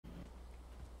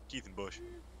Keith and Bush.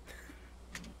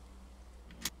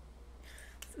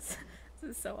 This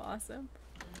is so awesome.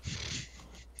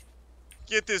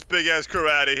 Get this big ass crew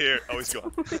out of here. Oh, he's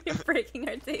gone. You're breaking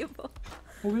our table.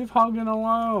 Leave Hagen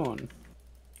alone.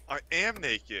 I am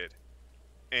naked.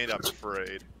 And I'm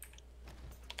afraid.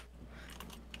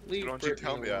 Leave Don't you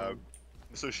tell me alone.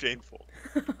 I'm so shameful.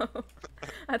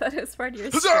 I thought it was part of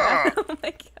your Huzzah! strat. Oh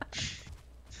my god.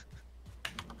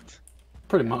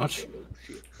 Pretty much. Mellow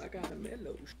ship. I got a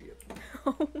mellow ship.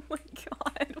 Oh my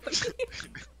god. What are you?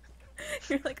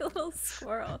 You're like a little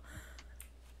squirrel.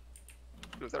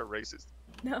 Was that racist?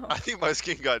 No. I think my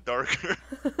skin got darker.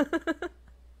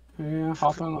 Yeah,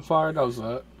 hopping on the fire does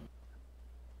that.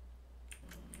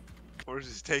 Where does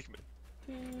this take me?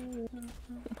 Oh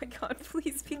my god,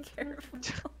 please be careful.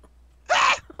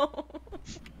 Oh.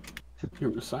 You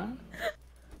were saying?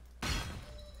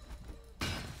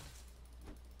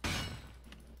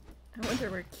 I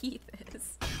wonder where Keith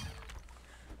is.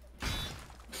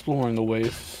 Exploring the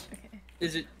wastes. Okay.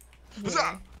 Is it?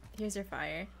 Huzzah! Here's your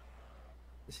fire.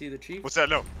 Is he the chief? What's that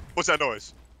noise? What's that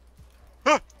noise?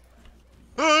 Ah!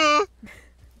 Ah!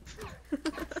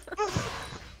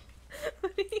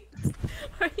 What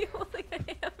are you holding a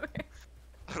hammer?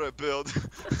 How do I build?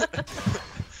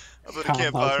 I put a Kind of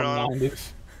campfire from on him.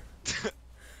 90s.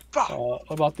 Bah!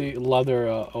 About the leather,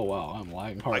 oh wow, I'm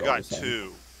lagging hard. I all got of a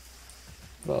sudden.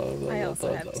 2. I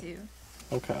also have 2.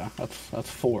 Okay, that's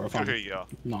 4 if Here I'm you go.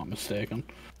 not mistaken.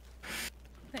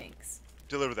 Thanks.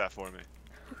 Deliver that for me.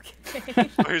 Okay.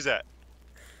 Oh, here's that.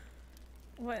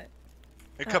 What?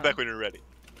 And come back when you're ready.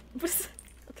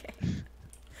 Okay.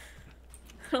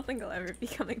 I don't think I'll ever be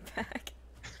coming back.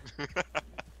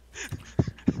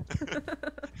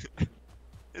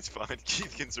 It's fine.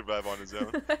 Keith can survive on his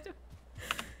own.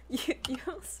 You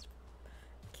almost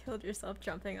killed yourself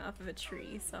jumping off of a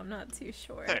tree, so I'm not too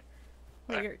sure Hey.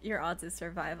 what your odds of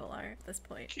survival are at this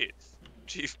point. Keith.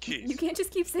 Chief Keith. You can't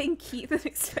just keep saying Keith and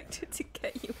expect it to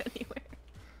get you anywhere.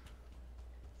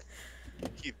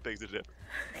 Keith begs the differ.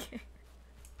 Okay.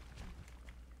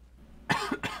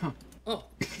 Oh,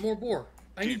 more boar.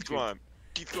 I need Keith to. climb.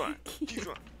 Keith climb. Keith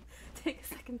climb. Take a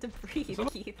second to breathe,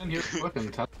 Keith. And here, look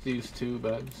and test these 2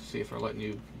 beds, see if they're letting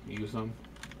you use them.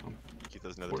 Keith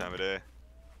doesn't know the time of day.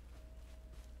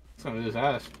 Some of his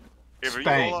ass. Ever you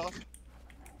Spank. roll off?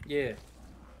 Yeah.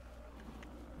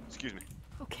 Excuse me.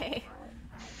 Okay.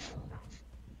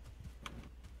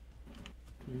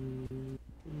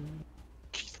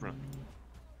 Keith, run.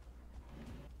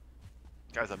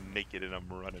 Guys, I'm naked and I'm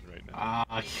running right now.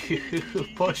 Ah, you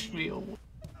pushed me away.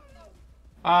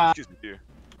 Ah, Excuse me, dear.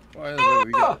 Why is it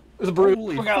we got? there's a brute.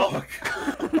 Holy Look out.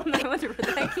 fuck! I wonder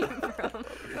where that came from.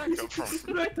 Where'd that come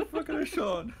from? Back the fuck out of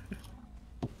Sean.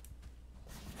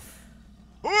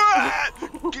 What?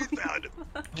 Keith found him.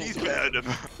 Keith found him.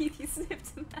 Keith, you snipped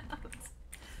him out.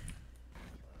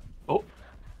 Oh,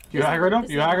 you aggroed him?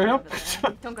 There's You no aggroed over there.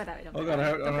 him? Don't go that way. Don't Oh go god,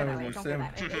 that way. I Don't go don't that way. have Don't go that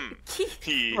much way.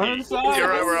 Keith, Run inside. You're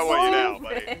right where I want you now,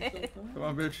 buddy. buddy. Come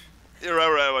on, bitch. You're right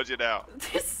where I want you now.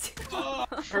 There's two. Oh,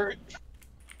 hurt.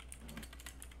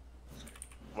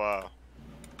 Wow.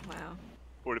 Wow.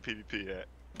 Where the PvP at?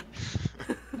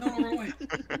 No, no, run away.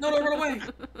 No, no, run away.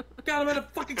 Got him at a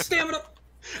fucking stamina.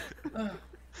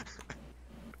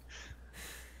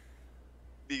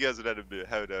 You guys would have to be,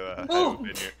 have Oh!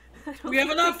 been here. I don't We have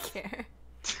think enough? I care.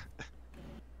 You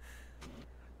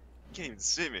can't even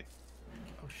see me.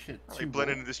 Oh shit. I like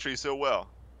blend into this tree so well.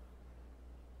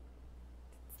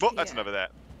 Well, that's Yeah. enough of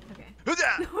that. Okay.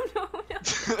 Huzzah! No, no, no.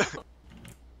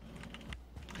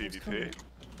 PvP.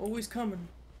 Always coming.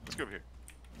 Let's go over here.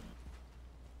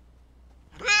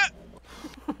 Ah!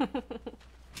 Are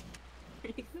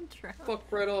you gonna drown? Fuck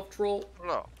right off, troll.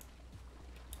 No.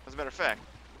 As a matter of fact,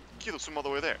 Keith will swim all the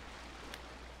way there.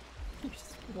 You're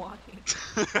just walking.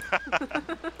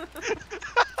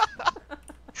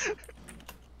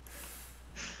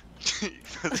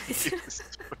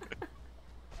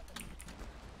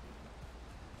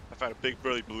 I found a big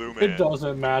burly blue man. It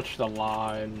doesn't match the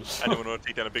lines. Anyone want to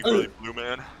take down a big burly blue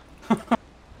man?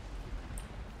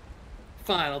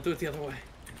 Fine, I'll do it the other way.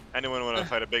 Anyone want to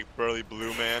fight a big burly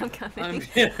blue I'm man? coming.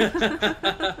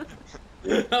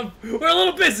 We're a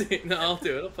little busy. No, I'll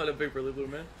do it. I'll find a big burly blue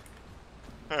man.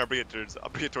 I'll bring it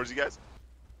towards you guys.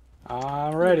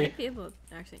 I'm You ready. might be able to,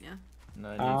 actually, no.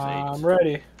 9 I'm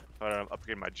ready. Alright, I'm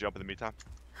upgrading my jump in the meantime.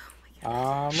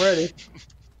 I'm ready.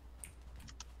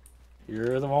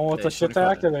 You're the one with Okay, the shit to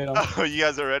 25. activate them. Oh, you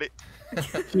guys are ready?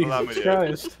 Allow me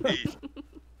Jesus to- Christ.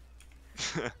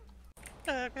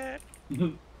 Okay.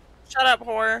 Shut up,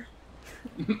 whore.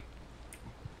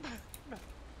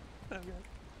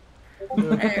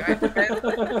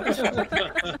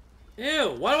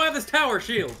 Ew, why do I have this tower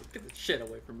shield? Get the shit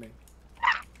away from me.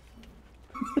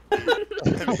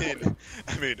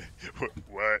 I mean,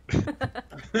 what?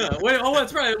 Wait, oh,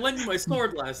 that's right. I lent you my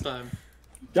sword last time.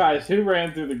 Guys, who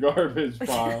ran through the garbage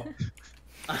pile?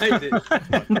 I did.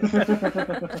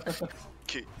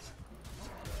 Keith.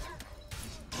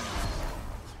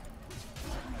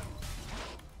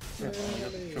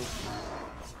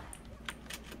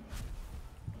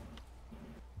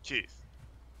 Keith.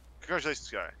 Congratulations,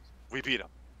 guy. We beat him.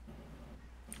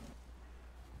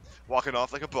 Walking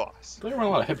off like a boss. There were a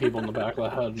lot of hit people in the back of the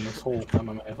head in this whole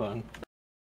MMA thing.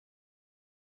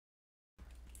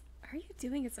 Are you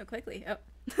doing it so quickly? Oh.